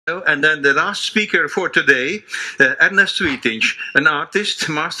And then the last speaker for today, Ernest Vitin, an artist,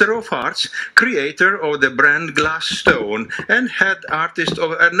 master of arts, creator of the brand Glasstone, and head artist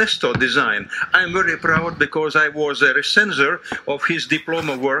of Ernesto Design. I'm very proud because I was a recensor of his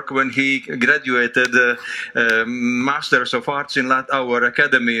diploma work when he graduated Masters of Arts in our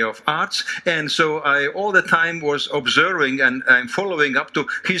Academy of Arts. And so I all the time was observing and I'm following up to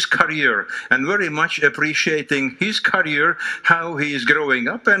his career and very much appreciating his career, how he is growing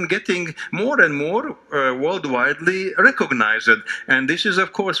up and getting more and more worldwide recognized. And this is,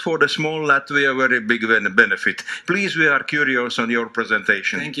 of course, for the small Latvia, a very big benefit. Please, we are curious on your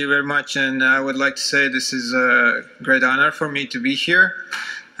presentation. Thank you very much. And I would like to say this is a great honor for me to be here.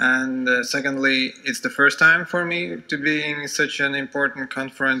 And secondly, it's the first time for me to be in such an important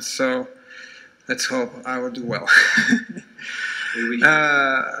conference. So let's hope I will do well.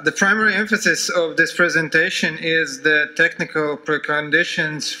 The primary emphasis of this presentation is the technical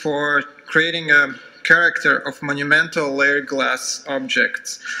preconditions for creating a character of monumental layered glass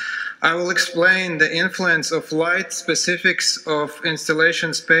objects. I will explain the influence of light, specifics of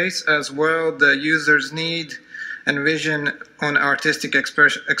installation space, as well the user's need and vision on artistic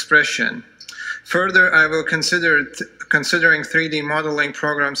expression. Further, I will considering 3D modeling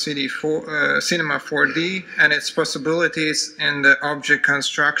program Cinema 4D and its possibilities in the object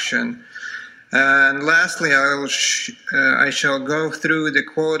construction. And lastly, I shall go through the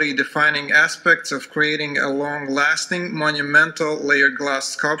quality defining aspects of creating a long-lasting monumental layered glass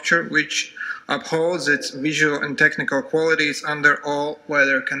sculpture which upholds its visual and technical qualities under all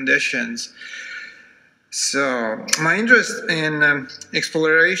weather conditions. So, my interest in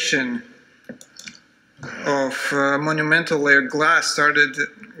exploration of monumental layered glass started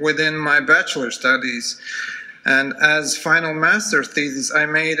within my bachelor studies, and as final master thesis I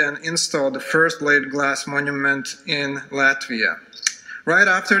made and installed the first layered glass monument in Latvia. Right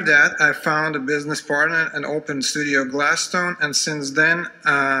after that I found a business partner and opened Studio Glasstone, and since then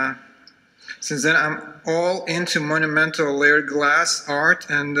I'm all into monumental layered glass art,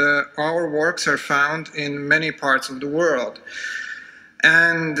 and our works are found in many parts of the world.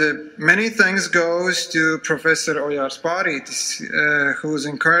 And many thanks goes to Professor Ojārs Pārītis, whose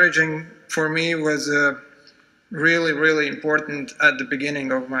encouraging for me was really important at the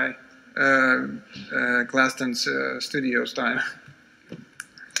beginning of my Glasstone Studios time.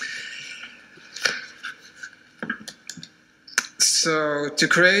 So to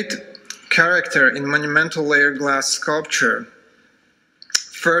create character in monumental layered glass sculpture,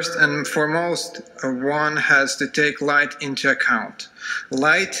 first and foremost, one has to take light into account.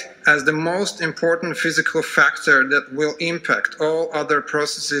 Light as the most important physical factor that will impact all other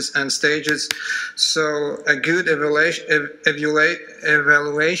processes and stages, so a good evaluation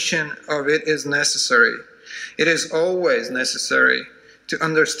of it is necessary. It is always necessary to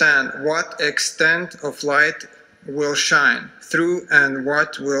understand what extent of light will shine through and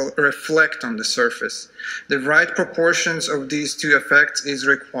what will reflect on the surface. The right proportions of these two effects is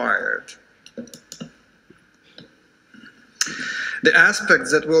required. The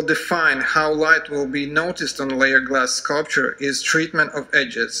aspects that will define how light will be noticed on layered glass sculpture is treatment of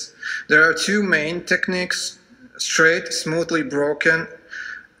edges. There are two main techniques: straight, smoothly broken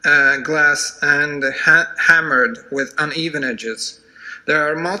glass, and hammered with uneven edges. There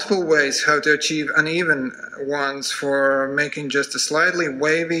are multiple ways how to achieve uneven ones, for making just a slightly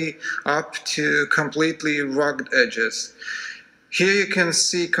wavy up to completely rugged edges. Here you can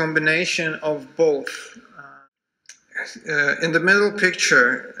see combination of both. In the middle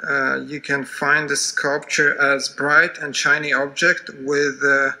picture you can find the sculpture as bright and shiny object with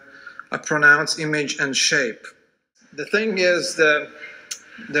a pronounced image and shape. The thing is the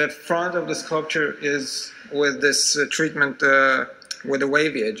front of the sculpture is with this treatment with the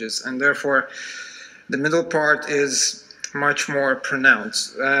wavy edges, and therefore the middle part is much more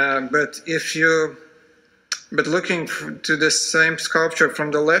pronounced. But looking to the same sculpture from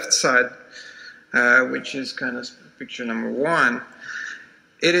the left side, which is kind of picture number 1,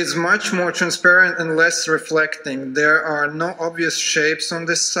 it is much more transparent and less reflecting. There are no obvious shapes on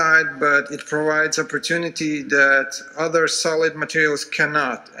this side, but it provides opportunity that other solid materials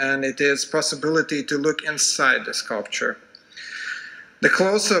cannot, and it is possibility to look inside the sculpture. The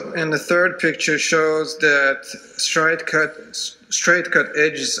close-up in the third picture shows that straight cut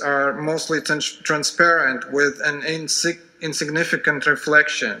edges are mostly transparent with an insignificant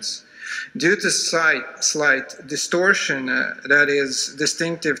reflections. Due to slight distortion that is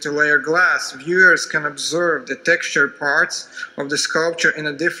distinctive to layered glass, viewers can observe the texture parts of the sculpture in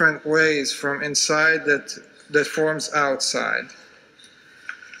a different ways from inside that forms outside.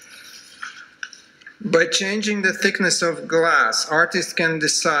 By changing the thickness of glass, artist can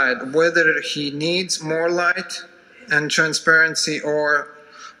decide whether he needs more light and transparency or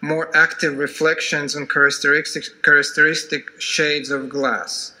more active reflections and characteristic shades of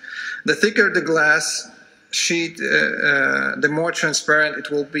glass. The thicker the glass sheet, the more transparent it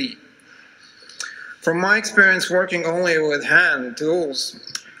will be. From my experience working only with hand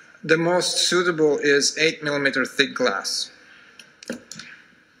tools, the most suitable is 8mm thick glass.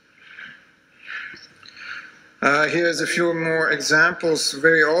 Here's a few more examples.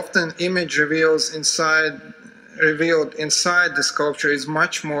 Very often, image revealed inside the sculpture is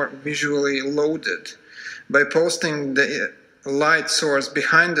much more visually loaded. By posting the light source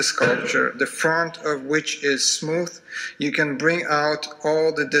behind the sculpture, the front of which is smooth, you can bring out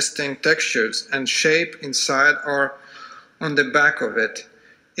all the distinct textures and shape inside or on the back of it.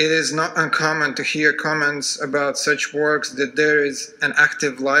 It is not uncommon to hear comments about such works that there is an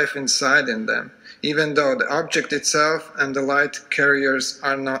active life inside in them, even though the object itself and the light carriers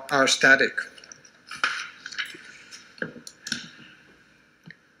are static.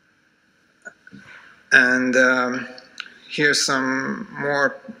 And here's some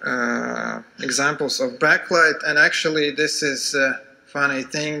more examples of backlight. And actually, this is a funny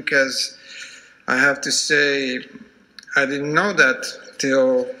thing, because I have to say, I didn't know that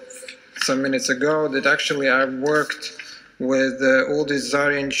till some minutes ago, that actually I worked with Uldis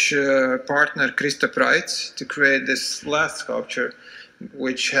Zariņš partner Krista Praits to create this last sculpture,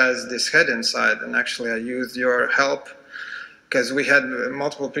 which has this head inside. And actually I used your help, because we had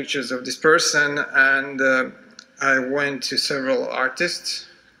multiple pictures of this person, and I went to several artists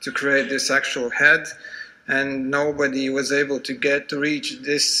to create this actual head, and nobody was able to reach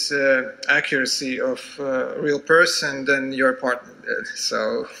this accuracy of real person than your partner did.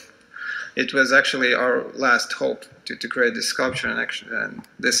 So it was actually our last hope to create this sculpture, and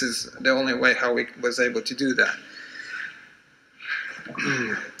this is the only way how we was able to do that.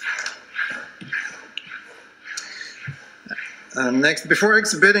 Next, before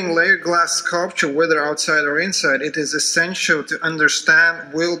exhibiting layered glass sculpture, whether outside or inside, it is essential to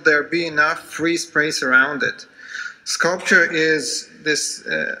understand, will there be enough free space around it? Sculpture in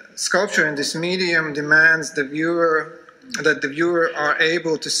this medium demands that the viewer are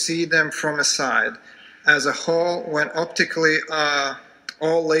able to see them from a side. As a whole, when optically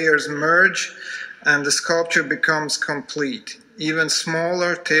all layers merge and the sculpture becomes complete. Even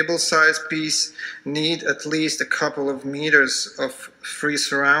smaller table-sized pieces need at least a couple of meters of free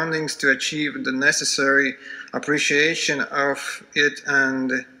surroundings to achieve the necessary appreciation of it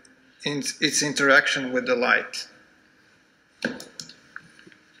and its interaction with the light.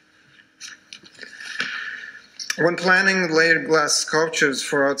 When planning layered glass sculptures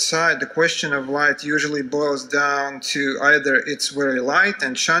for outside, the question of light usually boils down to either it's very light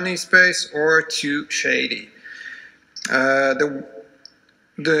and shiny space or too shady.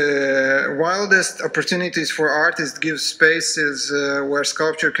 The wildest opportunities for artists give spaces where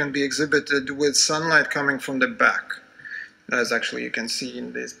sculpture can be exhibited with sunlight coming from the back, as actually you can see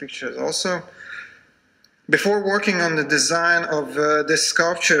in these pictures also. Before working on the design of this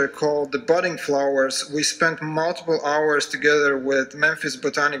sculpture called the Budding Flowers, we spent multiple hours together with Memphis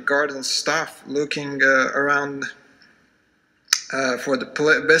Botanic Gardens staff looking around for the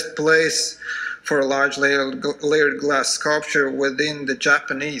best place for a large layered glass sculpture within the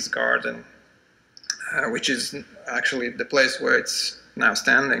Japanese garden, which is actually the place where it's now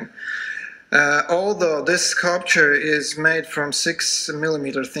standing. Although this sculpture is made from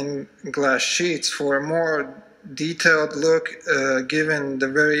 6mm thin glass sheets, for a more detailed look, given the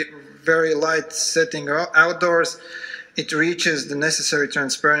very light setting outdoors, it reaches the necessary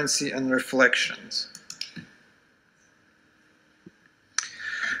transparency and reflections.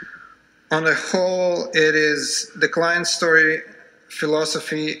 On the whole, it is the client story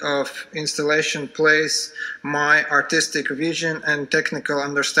philosophy of installation place, my artistic vision and technical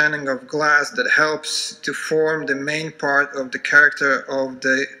understanding of glass that helps to form the main part of the character of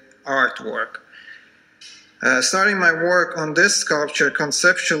the artwork. Starting my work on this sculpture,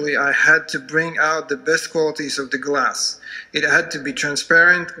 conceptually I had to bring out the best qualities of the glass. It had to be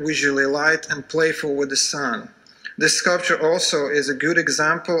transparent, visually light and playful with the sun. This sculpture also is a good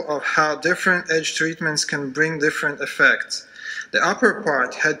example of how different edge treatments can bring different effects. The upper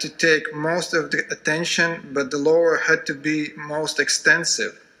part had to take most of the attention, but the lower had to be most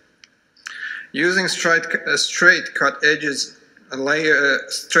extensive. Using straight cut edge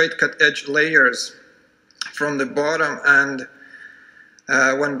layers from the bottom and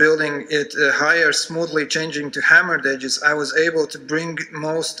when building it higher, smoothly changing to hammered edges, I was able to bring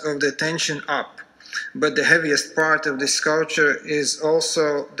most of the attention up. But the heaviest part of the sculpture is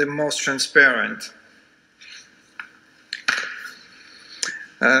also the most transparent.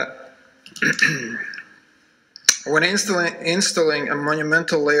 Uh, When installing a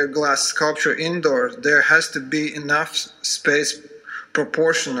monumental layer glass sculpture indoors, there has to be enough space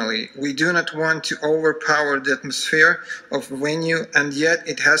proportionally. We do not want to overpower the atmosphere of the venue, and yet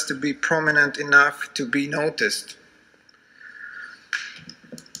it has to be prominent enough to be noticed.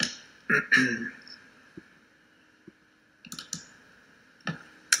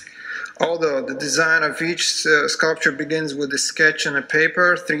 Although the design of each sculpture begins with a sketch on a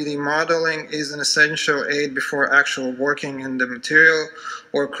paper, 3D modeling is an essential aid before actual working in the material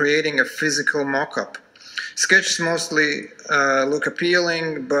or creating a physical mock-up. Sketches mostly look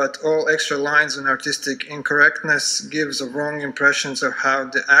appealing, but all extra lines and artistic incorrectness gives a wrong impressions of how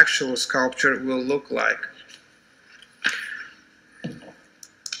the actual sculpture will look like.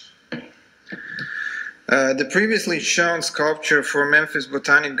 The previously shown sculpture for Memphis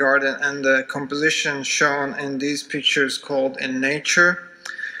Botanic Garden and the composition shown in these pictures called In Nature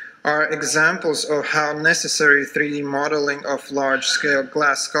are examples of how necessary 3D modeling of large-scale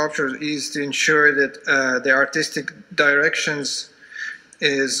glass sculptures is to ensure that the artistic directions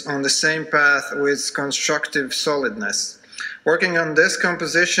is on the same path with constructive solidness. Working on this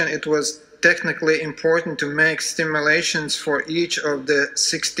composition, it was technically important to make simulations for each of the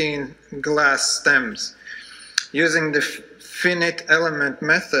 16 glass stems. Using the finite element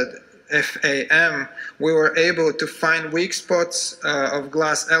method, FAM, we were able to find weak spots of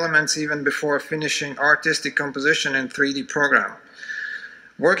glass elements even before finishing artistic composition in 3D program.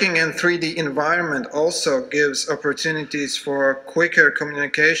 Working in 3D environment also gives opportunities for quicker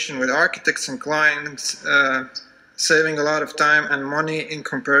communication with architects and clients, saving a lot of time and money in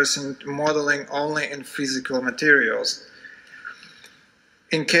comparison to modeling only in physical materials.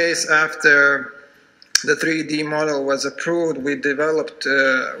 In case after the 3D model was approved, we developed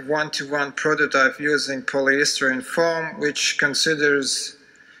a one-to-one prototype using polystyrene foam, which considered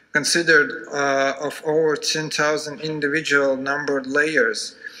of over 10,000 individual numbered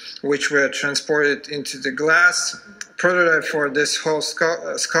layers, which were transported into the glass. Prototype for this whole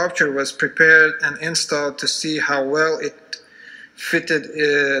sculpture was prepared and installed to see how well it fitted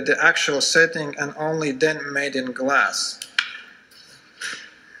the actual setting, and only then made in glass.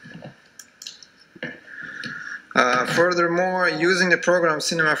 Furthermore, using the program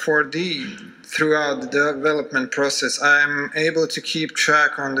Cinema 4D throughout the development process, I am able to keep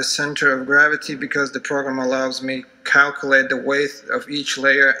track on the center of gravity because the program allows me calculate the weight of each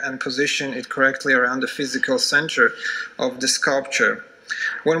layer and position it correctly around the physical center of the sculpture.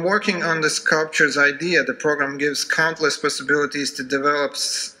 When working on the sculpture's idea, the program gives countless possibilities to develop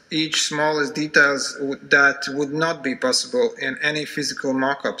each smallest details that would not be possible in any physical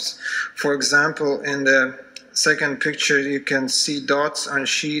mock-ups. For example, in the second picture you can see dots on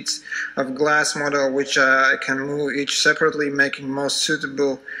sheets of glass model which I can move each separately, making most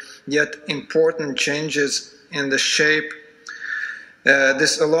suitable yet important changes in the shape.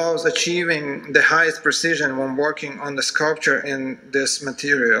 This allows achieving the highest precision when working on the sculpture in this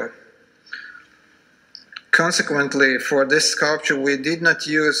material. Consequently, for this sculpture we did not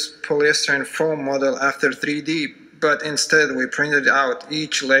use polystyrene foam model after 3D, but instead we printed out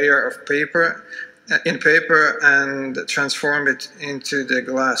each layer of paper and transform it into the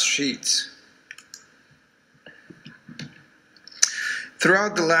glass sheets.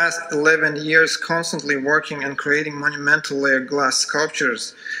 Throughout the last 11 years, constantly working and creating monumental layer glass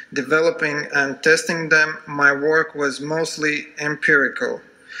sculptures, developing and testing them, my work was mostly empirical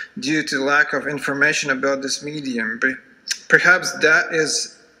due to lack of information about this medium. Perhaps that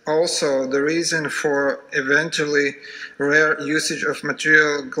is also the reason for eventually rare usage of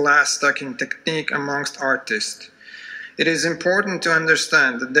material glass stacking technique amongst artists. It is important to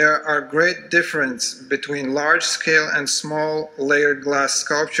understand that there are great differences between large-scale and small layered glass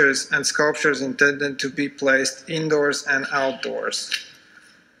sculptures and sculptures intended to be placed indoors and outdoors.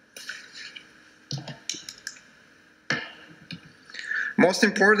 Most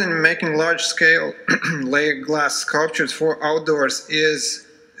important in making large-scale layered glass sculptures for outdoors is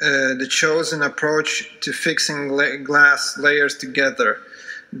the chosen approach to fixing glass layers together.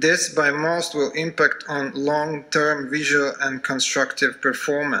 This by most will impact on long-term visual and constructive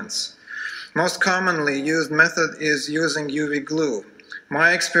performance. Most commonly used method is using UV glue.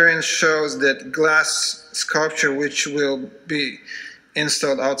 My experience shows that glass sculpture which will be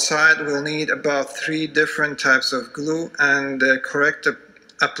installed outside will need about 3 different types of glue, and the correct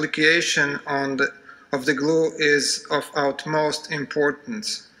application of the glue is of utmost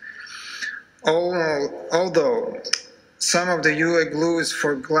importance. Although some of the UV glues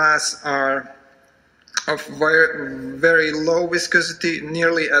for glass are of very low viscosity,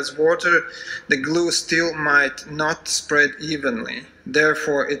 nearly as water, the glue still might not spread evenly.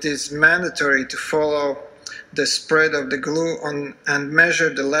 Therefore, it is mandatory to follow the spread of the glue on and measure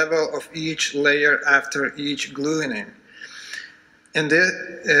the level of each layer after each gluing. And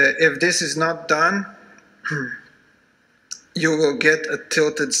if this is not done, you will get a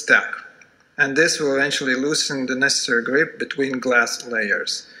tilted stack, and this will eventually loosen the necessary grip between glass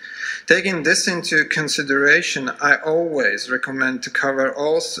layers. Taking this into consideration, I always recommend to cover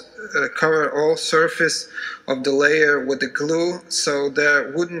all surface of the layer with the glue so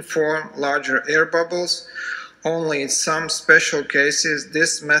there wouldn't form larger air bubbles. Only in some special cases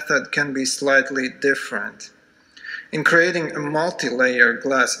this method can be slightly different. In creating a multi-layer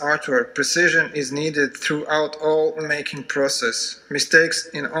glass artwork, precision is needed throughout all making process. Mistakes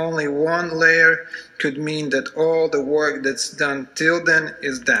in only one layer could mean that all the work that's done till then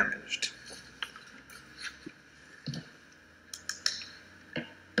is damaged.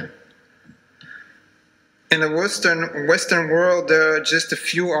 In the Western world, there are just a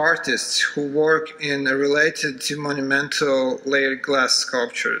few artists who work in related to monumental layered glass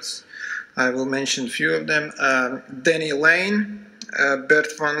sculptures. I will mention a few of them. Denny Lane, Bert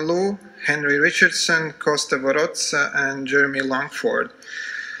van Loo, Henry Richardson, Costa Varotza, and Jeremy Longford.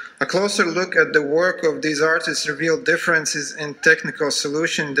 A closer look at the work of these artists revealed differences in technical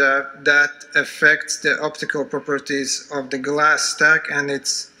solution that affects the optical properties of the glass stack and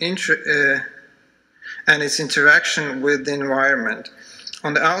its interaction with the environment.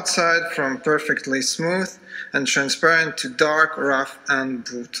 On the outside, from perfectly smooth and transparent to dark, rough, and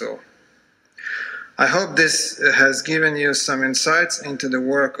brutal. I hope this has given you some insights into the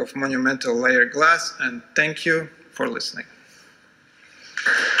work of monumental layer glass, and thank you for listening.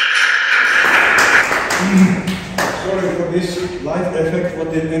 Sorry for this light effect,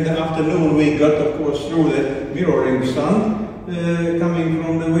 but in the afternoon we got, of course, through the mirroring sun coming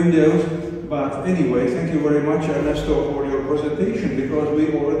from the windows. But anyway, thank you very much, Ernesto, for your presentation, because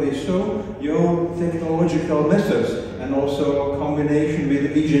we already saw your technological methods and also a combination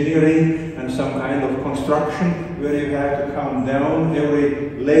with engineering and some kind of construction where you have to come down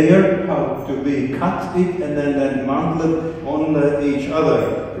every layer, how to be cut it and then mount it on each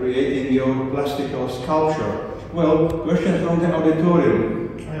other, creating your plastical sculpture. Well, questions from the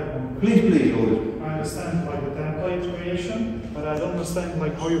auditorium? I have one. Please, Ulrich. I understand like the template creation, but I don't understand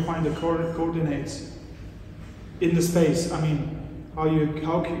like how you find the coordinates in the space. I mean, how you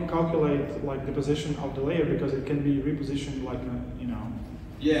calculate like the position of the layer, because it can be repositioned like you know.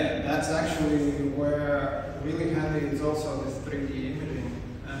 Yeah, that's actually where really handy is also this 3D imaging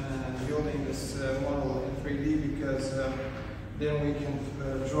and building this model in 3D, because then we can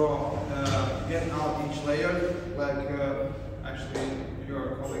get out each layer, like actually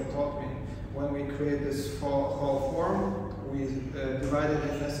your colleague taught me. When we create this whole form, we divided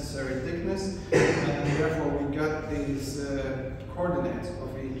the necessary thickness, and therefore we got these coordinates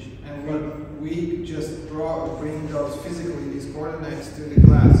of each. And we just bring those physically, these coordinates to the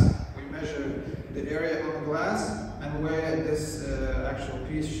glass. We measure the area of the glass and where this actual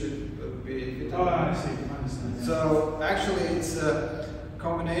piece should be fitted. Oh, I see. I understand. So actually it's a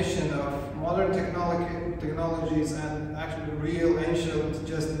combination of modern technologies and actually real ancient,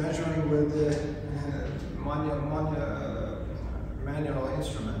 just measuring with the manual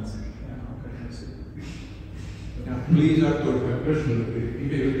instruments. Yeah, okay, I see. Please, Artur. My question,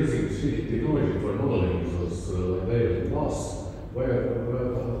 if you're using 3D technology for modeling those layered glass, why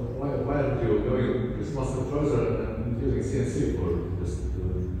aren't you going this much further and using CNC for this?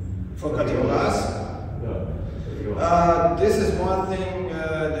 For cutting glass? Yeah. This is one thing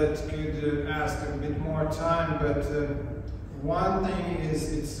that could ask a bit more time, but one thing is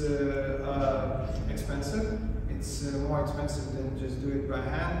it's expensive. It's more expensive than just do it by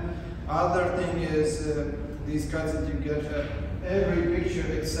hand. Other thing is these cuts that you get, every picture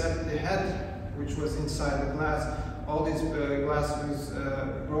except the head, which was inside the glass, all this glass was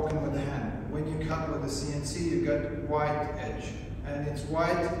broken with the hand. When you cut with the CNC, you get white edge, and it's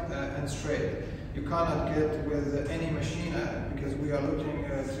white and straight. You cannot get with any machine because we are looking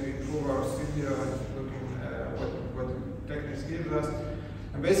to improve our studio and looking what techniques give us.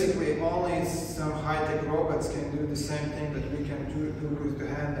 And basically, only some high-tech robots can do the same thing that we can do with the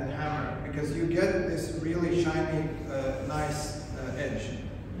hand and hammer, because you get this really shiny, nice edge.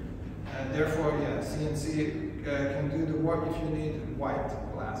 And therefore, yeah, CNC can do the work if you need white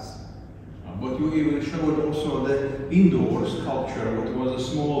glass. But you even showed also the indoor sculpture, which was a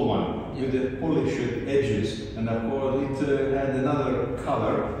small one, with the polished edges, and of course it had another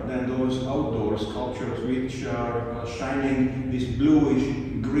color than those outdoor sculptures, which are shining this bluish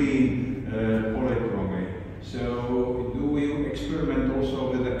green polychrome. So do you experiment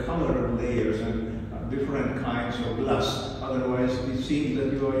also with the color layers and different kinds of glass? Otherwise it seems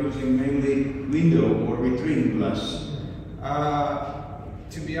that you are using mainly window or vitrine glass.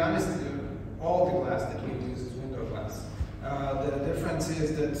 To be honest, all the glass that we use is window glass. The difference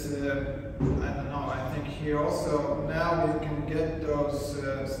is that, I don't know, I think here also now we can get those,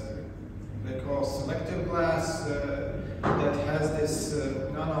 they call selective glass, that has this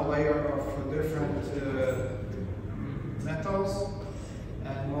nano layer of different metals,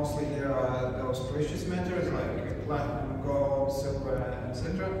 and mostly there are those precious metals like platinum, gold, silver,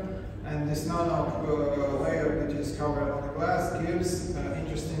 etc. And this nano layer that is covered on the glass gives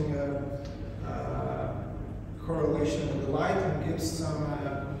interesting correlation with the light and gives some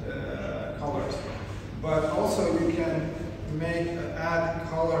colors. But also you can add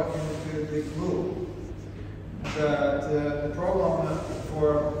color into the glue. The problem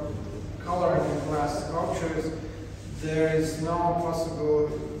for coloring in glass sculptures, there is no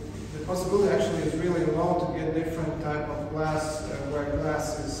possibility. The possibility actually is really low to get different type of glass where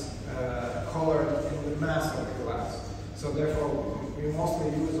glass is colored in the mass of the glass. So therefore, we mostly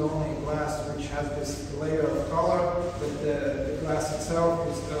use only glass which has this layer of color, but the glass itself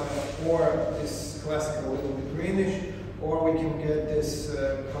is or is classical, a little bit greenish, or we can get this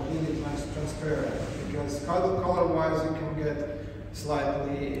completely transparent. Because color-wise, you can get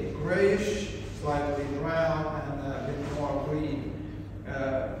slightly grayish, slightly brown, and a bit more green.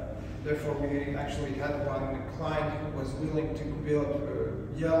 Therefore, we actually had one client who was willing to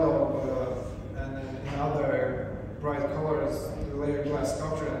build yellow and then other bright colors to layer glass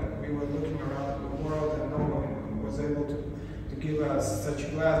sculpture. And we were looking around the world, and no one was able to give us such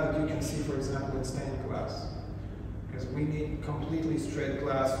glass that you can see, for example, in stained glass. Because we need completely straight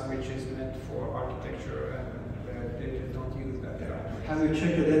glass, which is meant for architecture, and they don't use that there. Have you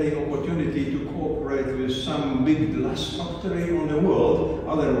checked any opportunity to cooperate with some big glass factory on the world?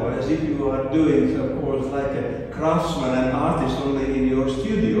 Otherwise, if you are doing, of course, like a craftsman and artist only in your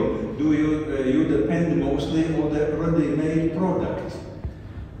studio, do you depend mostly on the ready-made product?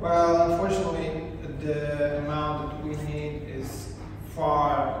 Well, unfortunately, the amount that we need is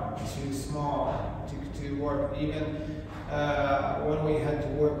far too small to work. Even when we had to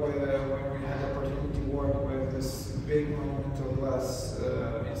work with, when we had the opportunity to work with this big monumental glass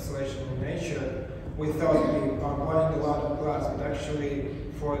installation in nature, we thought we were buying a lot of glass, but actually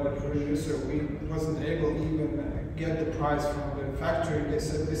for the producer, we wasn't able to even get the price from the factory. They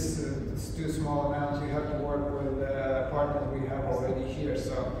said this is too small amount, you have to work with the partners we have already here.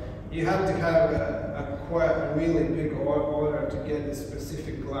 So you have to have a quite really big order to get the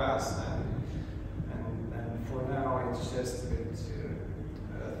specific glass, and for now it's just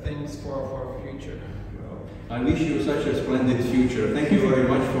things for future. I wish you such a splendid future. Thank you very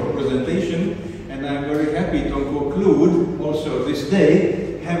much for presentation, and I'm very happy to conclude also this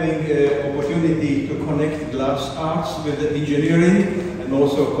day having the opportunity to connect glass arts with the engineering and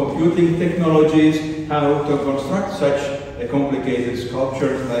also computing technologies, how to construct such a complicated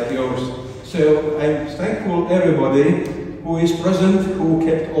sculpture like yours. So I'm thankful everybody who is present, who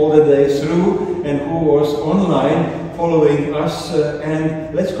kept all the day through, and who was online following us,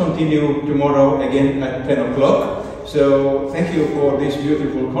 and let's continue tomorrow again at 10 o'clock. So thank you for this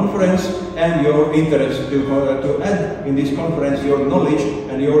beautiful conference and your interest to add in this conference your knowledge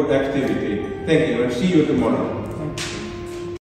and your activity. Thank you, and see you tomorrow.